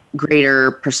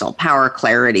greater personal power,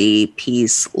 clarity,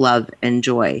 peace, love, and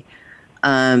joy.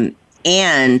 And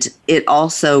it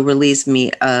also relieves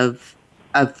me of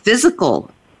physical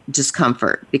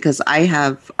discomfort because I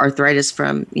have arthritis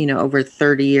from, over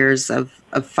 30 years of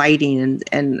fighting,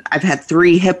 and I've had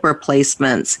 3 hip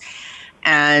replacements.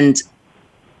 And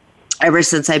ever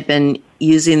since I've been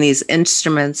using these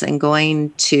instruments and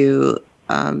going to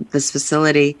this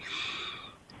facility,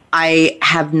 I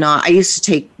used to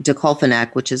take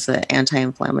diclofenac, which is an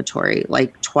anti-inflammatory,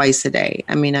 like twice a day.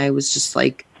 I mean, I was just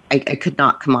like, I could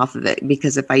not come off of it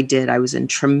because if I did, I was in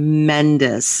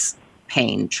tremendous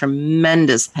pain.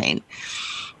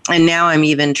 And now I'm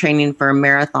even training for a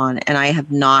marathon, and I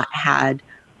have not had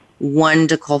one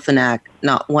diclofenac,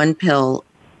 not one pill,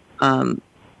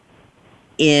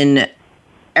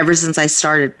 ever since I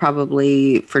started,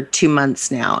 probably for 2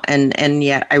 months now. And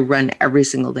yet I run every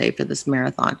single day for this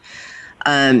marathon.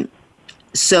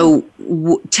 So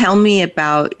tell me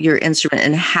about your instrument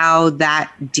and how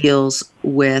that deals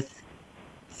with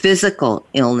physical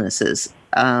illnesses,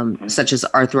 such as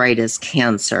arthritis,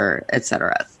 cancer,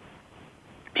 etc.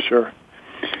 Sure.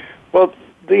 Well,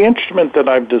 the instrument that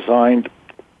I've designed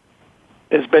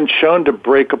has been shown to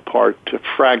break apart, to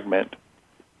fragment,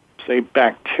 say,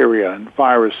 bacteria and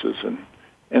viruses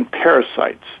and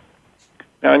parasites.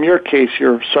 Now, in your case,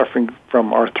 you're suffering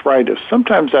from arthritis.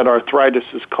 Sometimes that arthritis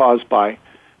is caused by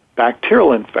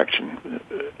bacterial infection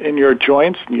in your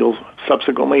joints, and you'll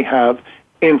subsequently have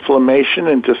inflammation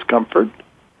and discomfort.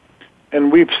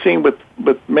 And we've seen with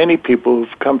many people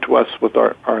who've come to us with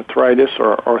arthritis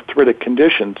or arthritic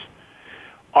conditions,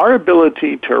 our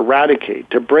ability to eradicate,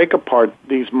 to break apart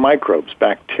these microbes,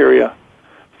 bacteria,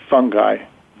 fungi,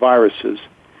 viruses,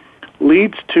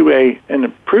 leads to an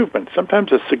improvement,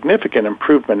 sometimes a significant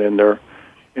improvement in their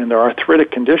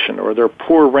arthritic condition or their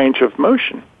poor range of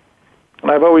motion. And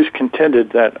I've always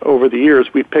contended that over the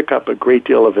years we pick up a great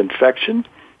deal of infection,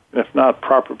 and if not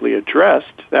properly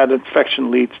addressed, that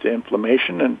infection leads to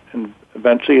inflammation, and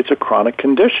eventually it's a chronic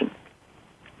condition.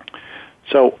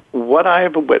 So what I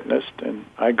have witnessed, and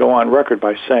I go on record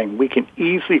by saying we can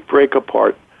easily break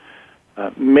apart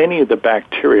many of the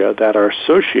bacteria that are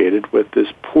associated with this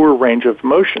poor range of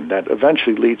motion that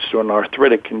eventually leads to an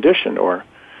arthritic condition or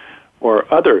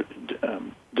other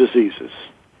diseases.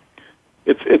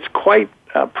 It's quite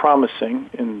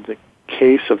promising in the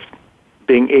case of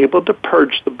being able to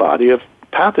purge the body of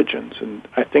pathogens, and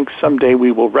I think someday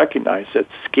we will recognize that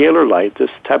scalar light,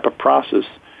 this type of process,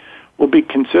 will be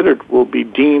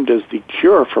deemed as the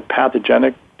cure for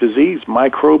pathogenic disease,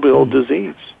 microbial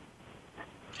disease.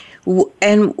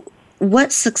 And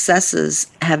what successes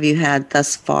have you had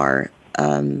thus far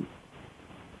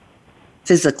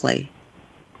physically?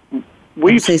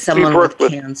 We say someone with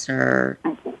cancer.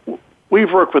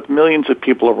 we've worked with millions of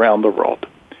people around the world,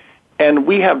 and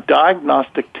we have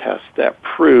diagnostic tests that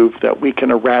prove that we can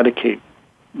eradicate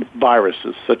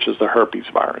viruses such as the herpes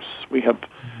virus. We have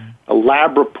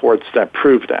lab reports that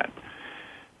prove that.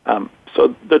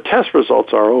 So the test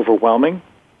results are overwhelming.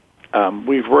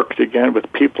 We've worked, again,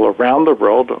 with people around the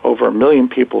world, over 1 million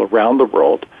people around the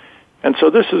world. And so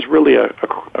this is really a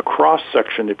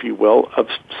cross-section, if you will, of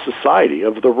society,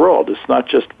 of the world. It's not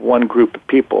just one group of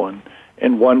people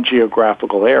in one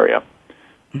geographical area.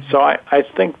 So I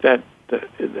think that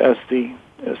as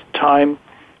time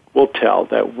will tell,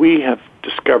 that we have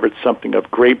discovered something of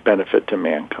great benefit to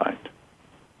mankind.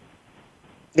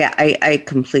 Yeah, I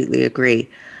completely agree.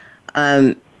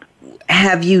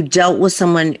 Have you dealt with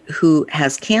someone who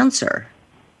has cancer?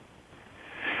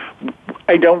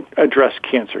 I don't address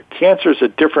cancer. Cancer is a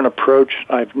different approach.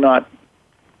 I've not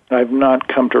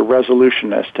come to a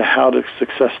resolution as to how to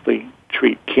successfully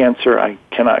treat cancer. I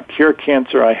cannot cure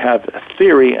cancer. I have a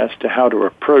theory as to how to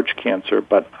approach cancer,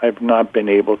 but I've not been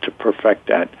able to perfect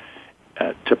that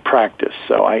to practice.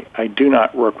 So I do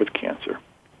not work with cancer.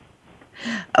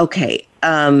 Okay.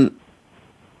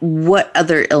 What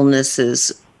other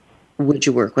illnesses would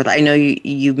you work with? I know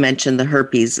you mentioned the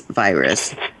herpes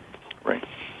virus. Right.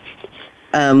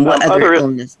 What other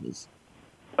illnesses?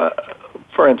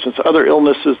 For instance, other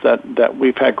illnesses that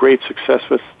we've had great success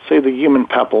with, say the human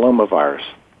papillomavirus.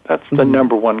 That's the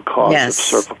number one cause of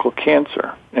cervical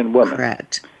cancer in women.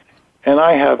 Correct. And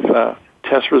I have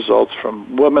test results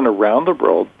from women around the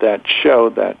world that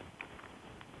show that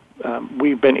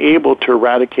we've been able to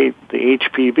eradicate the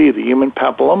HPV, the human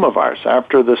papillomavirus.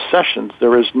 After the sessions,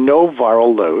 there is no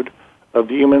viral load of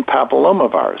the human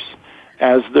papillomavirus,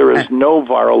 as there is no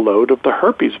viral load of the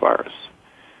herpes virus.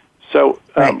 So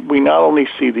we not only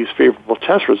see these favorable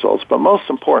test results, but most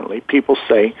importantly, people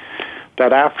say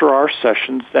that after our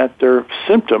sessions that their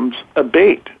symptoms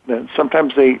abate, that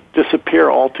sometimes they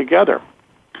disappear altogether.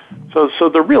 So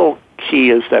the real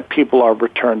key is that people are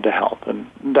returned to health and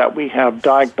that we have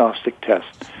diagnostic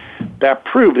tests that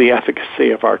prove the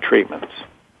efficacy of our treatments.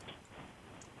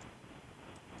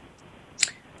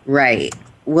 Right.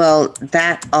 Well,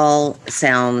 that all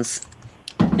sounds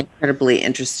incredibly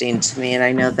interesting to me. And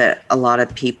I know that a lot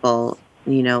of people,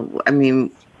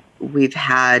 we've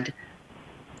had,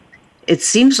 it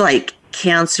seems like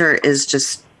cancer is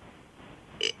just,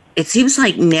 it seems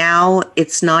like now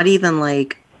it's not even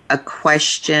like a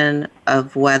question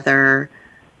of whether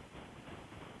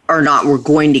or not we're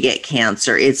going to get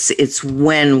cancer. It's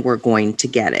when we're going to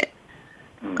get it.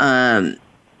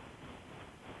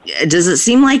 Does it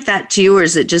seem like that to you, or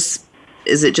is it just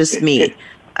me?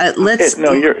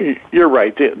 No, you're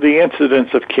right. The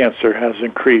incidence of cancer has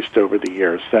increased over the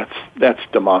years. That's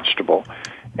demonstrable.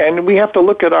 And we have to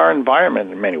look at our environment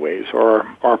in many ways, or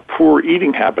our poor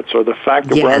eating habits, or the fact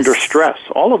that we're under stress.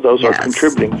 All of those are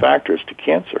contributing factors to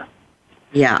cancer.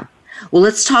 Yeah. Well,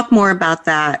 let's talk more about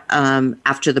that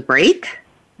after the break,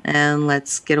 and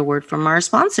let's get a word from our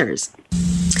sponsors.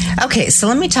 Okay, so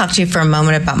let me talk to you for a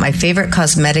moment about my favorite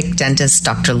cosmetic dentist,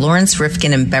 Dr. Lawrence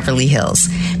Rifkin in Beverly Hills,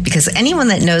 because anyone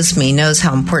that knows me knows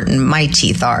how important my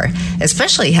teeth are,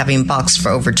 especially having boxed for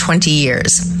over 20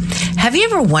 years. Have you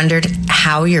ever wondered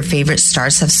how your favorite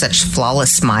stars have such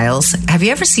flawless smiles? Have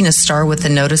you ever seen a star with a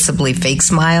noticeably fake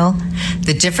smile?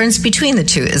 The difference between the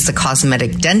two is the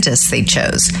cosmetic dentist they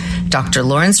chose. Dr.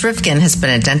 Lawrence Rifkin has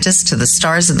been a dentist to the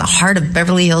stars in the heart of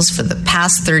Beverly Hills for the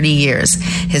past 30 years.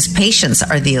 His patients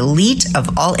are the elite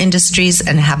of all industries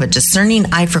and have a discerning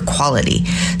eye for quality.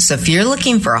 So if you're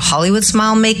looking for a Hollywood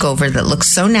smile makeover that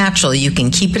looks so natural you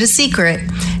can keep it a secret,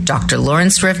 Dr.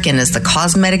 Lawrence Rifkin is the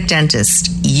cosmetic dentist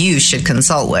you should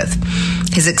consult with.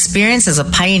 His experience as a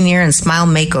pioneer in smile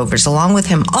makeovers, along with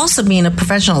him also being a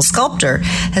professional sculptor,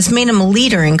 has made him a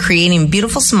leader in creating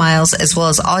beautiful smiles as well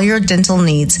as all your dental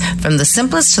needs, from the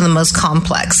simplest to the most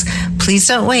complex. Please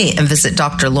don't wait and visit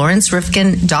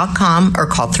drlawrencerifkin.com or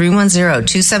call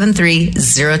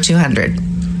 310-273-0200.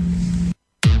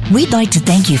 We'd like to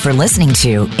thank you for listening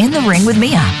to In the Ring with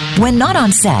Mia. When not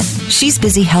on set, she's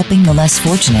busy helping the less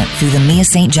fortunate through the Mia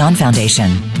St. John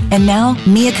Foundation. And now,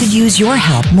 Mia could use your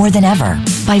help more than ever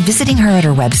by visiting her at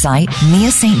her website,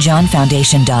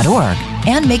 miastjohnfoundation.org,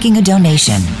 and making a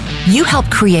donation. You help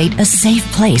create a safe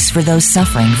place for those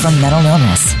suffering from mental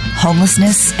illness,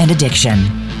 homelessness, and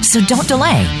addiction. So don't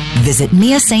delay. Visit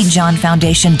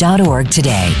miastjohnfoundation.org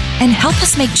today and help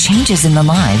us make changes in the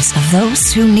lives of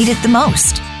those who need it the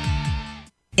most.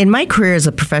 In my career as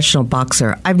a professional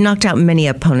boxer, I've knocked out many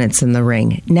opponents in the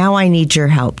ring. Now I need your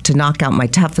help to knock out my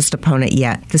toughest opponent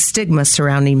yet, the stigma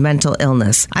surrounding mental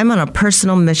illness. I'm on a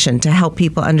personal mission to help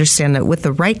people understand that with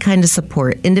the right kind of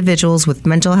support, individuals with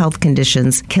mental health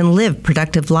conditions can live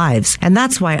productive lives. And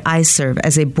that's why I serve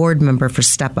as a board member for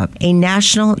Step Up, a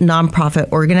national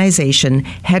nonprofit organization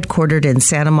headquartered in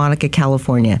Santa Monica,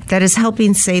 California, that is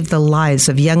helping save the lives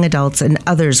of young adults and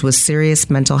others with serious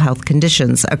mental health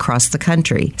conditions across the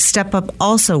country. Step Up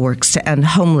also works to end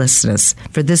homelessness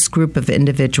for this group of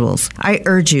individuals. I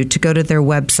urge you to go to their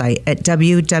website at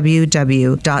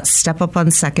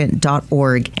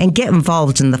www.stepuponsecond.org and get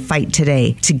involved in the fight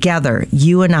today. Together,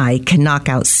 you and I can knock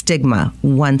out stigma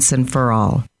once and for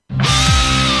all.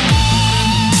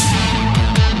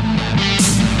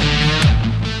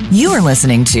 You are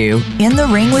listening to In the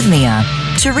Ring with Mia.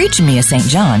 To reach Mia St.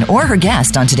 John or her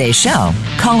guest on today's show,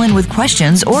 call in with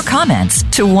questions or comments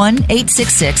to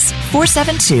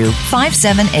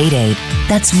 1-866-472-5788.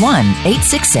 That's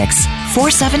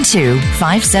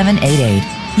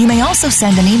 1-866-472-5788. You may also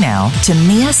send an email to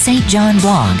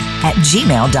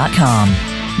miastjohnblog@gmail.com.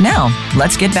 Now,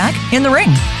 let's get back in the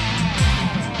ring.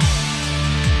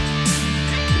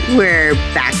 We're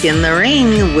back in the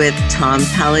ring with Tom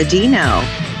Palladino.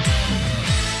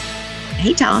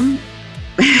 Hey, Tom.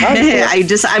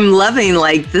 I'm loving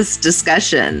like this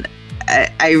discussion.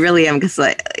 I really am, because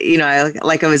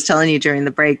like I was telling you during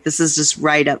the break, this is just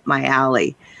right up my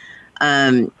alley.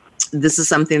 This is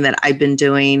something that I've been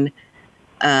doing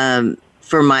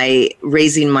for my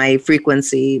raising my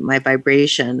frequency, my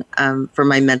vibration, for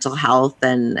my mental health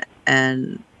and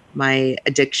my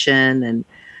addiction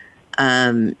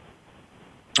and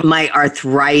my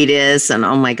arthritis, and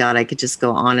oh my God, I could just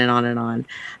go on and on and on.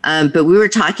 But we were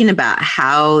talking about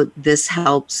how this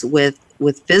helps with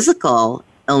physical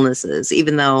illnesses,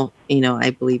 even though, I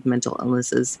believe mental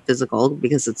illness is physical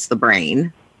because it's the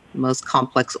brain, the most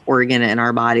complex organ in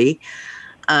our body.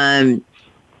 But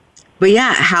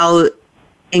yeah, how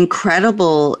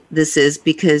incredible this is,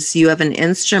 because you have an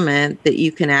instrument that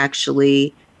you can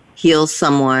actually heal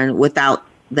someone without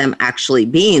them actually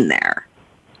being there.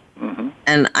 Mm-hmm.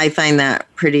 And I find that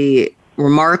pretty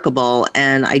remarkable,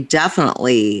 and I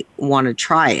definitely want to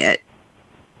try it.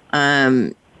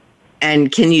 And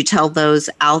can you tell those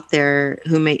out there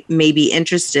who may be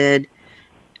interested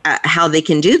how they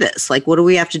can do this? Like, what do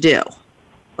we have to do?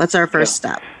 What's our first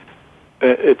step?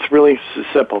 It's really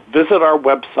simple. Visit our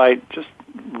website, just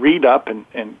read up and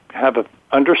have an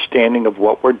understanding of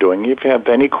what we're doing. If you have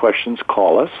any questions,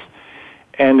 call us.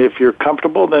 And if you're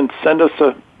comfortable, then send us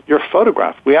your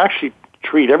photograph. We actually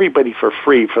treat everybody for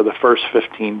free for the first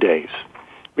 15 days.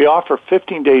 We offer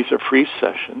 15 days of free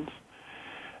sessions.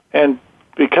 And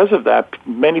because of that,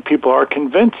 many people are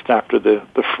convinced after the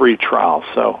free trial.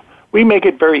 So we make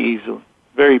it very easy,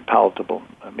 very palatable,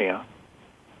 Mia.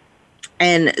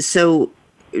 And so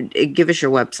give us your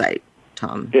website,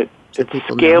 Tom. It's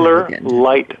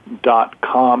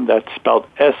scalarlight.com. That's spelled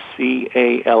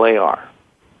SCALAR.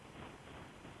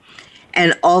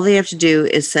 And all they have to do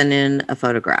is send in a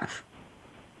photograph.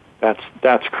 That's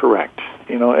correct.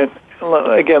 And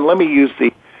again, let me use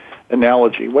the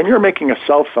analogy. When you're making a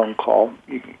cell phone call,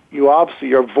 you obviously,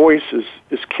 your voice is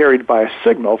carried by a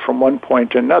signal from one point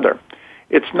to another.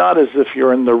 It's not as if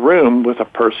you're in the room with a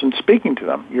person speaking to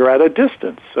them. You're at a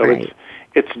distance. So right.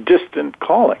 It's distant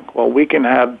calling. Well, we can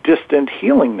have distant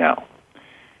healing now.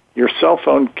 Your cell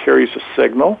phone carries a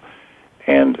signal,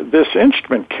 and this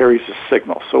instrument carries a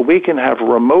signal. So we can have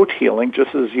remote healing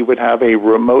just as you would have a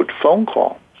remote phone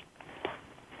call.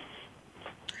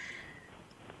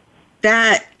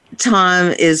 That,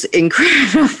 Tom, is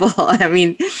incredible. I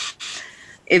mean,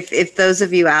 if those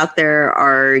of you out there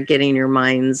are getting your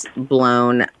minds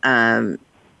blown, I'm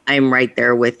right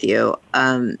there with you.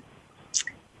 And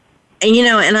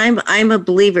I'm a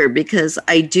believer because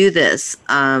I do this.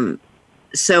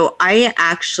 So I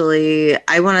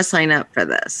want to sign up for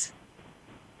this.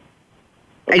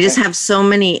 Okay. I just have so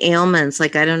many ailments.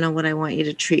 Like, I don't know what I want you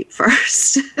to treat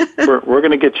first. We're going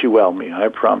to get you well, Mia, I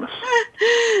promise.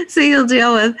 So you'll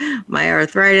deal with my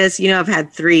arthritis. I've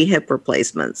had 3 hip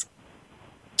replacements.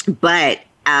 But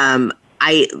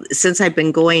since I've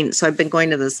been going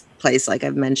to this place, like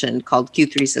I've mentioned, called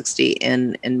Q360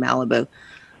 in Malibu,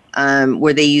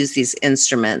 where they use these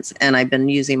instruments, and I've been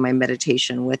using my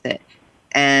meditation with it.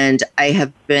 And I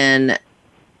have been,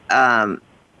 I've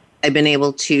been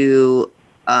able to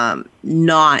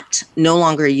no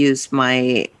longer use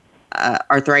my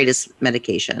arthritis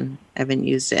medication. I haven't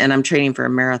used it, and I'm training for a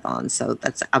marathon, so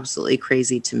that's absolutely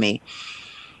crazy to me.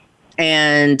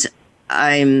 And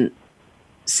I'm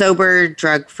sober,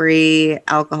 drug-free,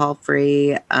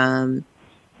 alcohol-free,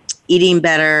 eating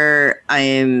better.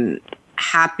 I'm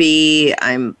happy.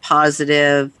 I'm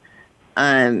positive.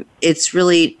 It's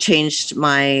really changed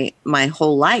my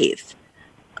whole life.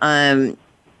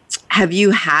 Have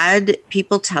you had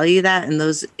people tell you that in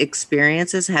those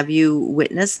experiences? Have you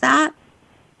witnessed that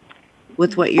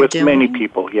with what you're doing? With many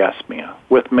people, yes, Mia.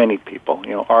 With many people.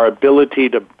 Our ability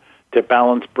to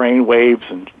balance brain waves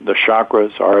and the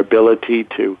chakras, our ability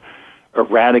to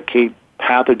eradicate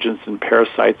pathogens and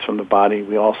parasites from the body.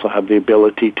 We also have the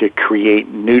ability to create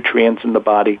nutrients in the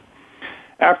body.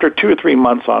 After 2 or 3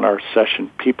 months on our session,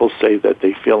 people say that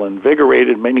they feel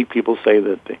invigorated. Many people say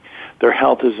that their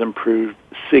health has improved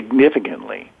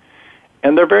significantly.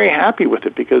 And they're very happy with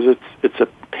it because it's a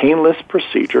painless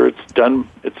procedure. It's done.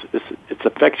 It's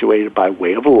effectuated by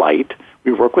way of light.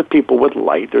 We work with people with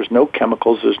light. There's no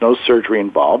chemicals. There's no surgery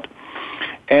involved.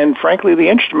 And frankly, the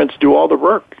instruments do all the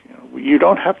work. You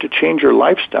don't have to change your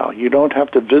lifestyle. You don't have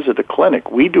to visit a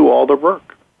clinic. We do all the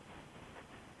work.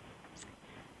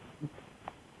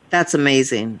 That's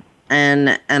amazing.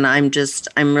 And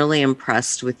I'm really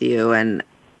impressed with you. And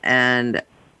I'm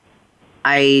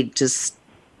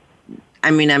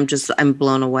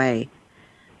blown away.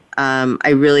 I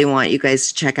really want you guys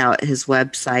to check out his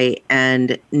website.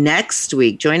 And next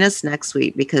week, join us next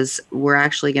week, because we're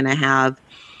actually going to have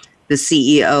the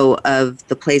CEO of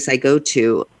the place I go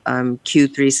to,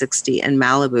 Q360 in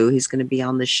Malibu. He's going to be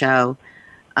on the show.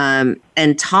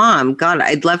 And Tom, God,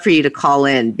 I'd love for you to call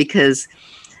in, because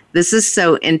this is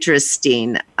so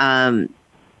interesting.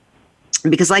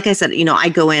 Because like I said, I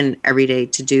go in every day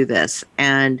to do this,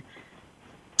 and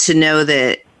to know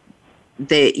that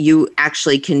you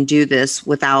actually can do this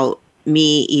without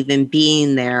me even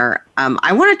being there.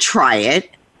 I want to try it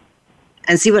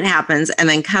and see what happens, and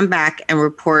then come back and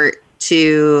report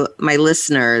to my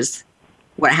listeners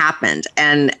what happened.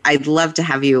 And I'd love to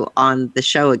have you on the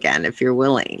show again if you're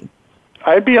willing.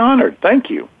 I'd be honored.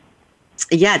 Thank you.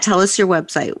 Yeah, tell us your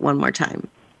website one more time.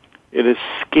 It is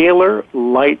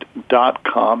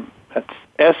scalarlight.com. That's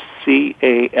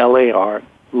SCALAR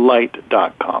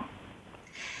light.com.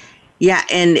 Yeah,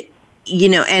 and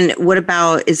and what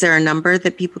about, is there a number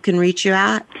that people can reach you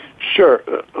at? Sure.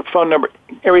 Phone number,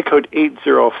 area code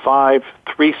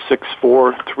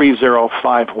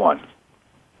 805-364-3051.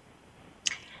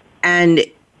 And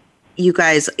you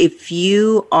guys, if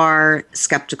you are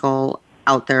skeptical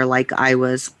out there like I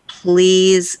was,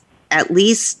 please at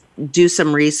least do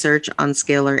some research on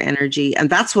scalar energy. And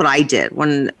that's what I did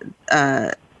when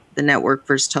the network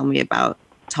first told me about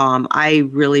Tom. I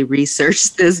really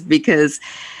researched this because,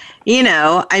 a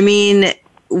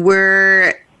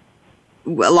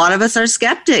lot of us are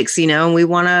skeptics, and we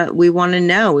want to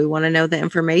know the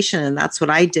information. And that's what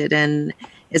I did. And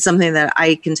it's something that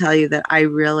I can tell you that I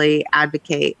really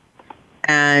advocate,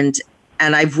 and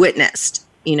I've witnessed,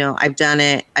 I've done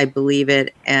it, I believe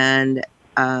it. And,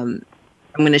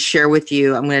 I'm going to share with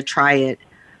you, I'm going to try it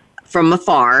from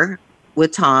afar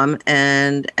with Tom,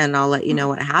 and I'll let you know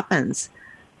what happens.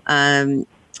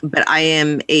 But I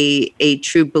am a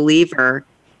true believer,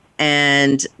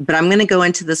 but I'm going to go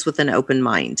into this with an open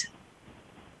mind.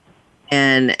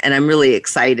 And I'm really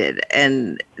excited.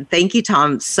 And thank you,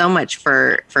 Tom, so much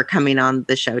for coming on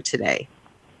the show today.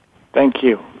 Thank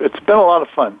you. It's been a lot of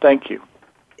fun. Thank you.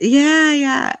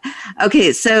 Yeah.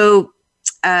 Okay, so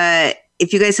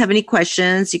if you guys have any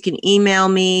questions, you can email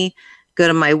me. Go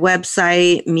to my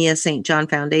website,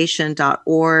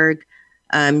 miastjohnfoundation.org.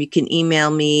 You can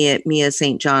email me at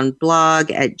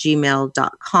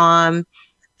miastjohnblog@gmail.com.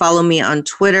 Follow me on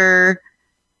Twitter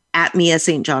at Mia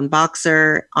St. John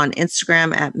Boxer, on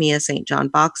Instagram at Mia St. John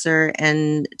Boxer.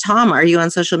 And Tom, are you on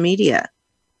social media?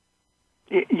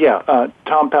 Yeah,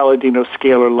 Tom Palladino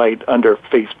Scalar Light under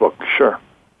Facebook, sure.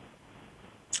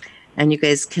 And you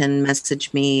guys can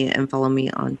message me and follow me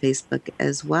on Facebook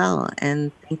as well.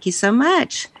 And thank you so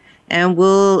much. And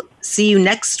we'll see you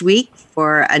next week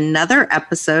for another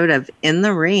episode of In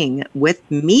the Ring with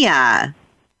Mia.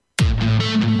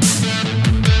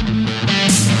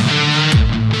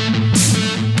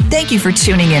 Thank you for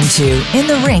tuning into In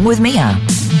the Ring with Mia.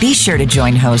 Be sure to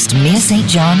join host Mia St.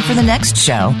 John for the next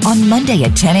show on Monday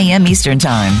at 10 a.m. Eastern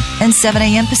Time and 7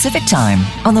 a.m. Pacific Time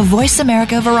on the Voice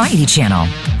America Variety Channel.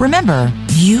 Remember,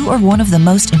 you are one of the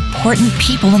most important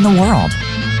people in the world,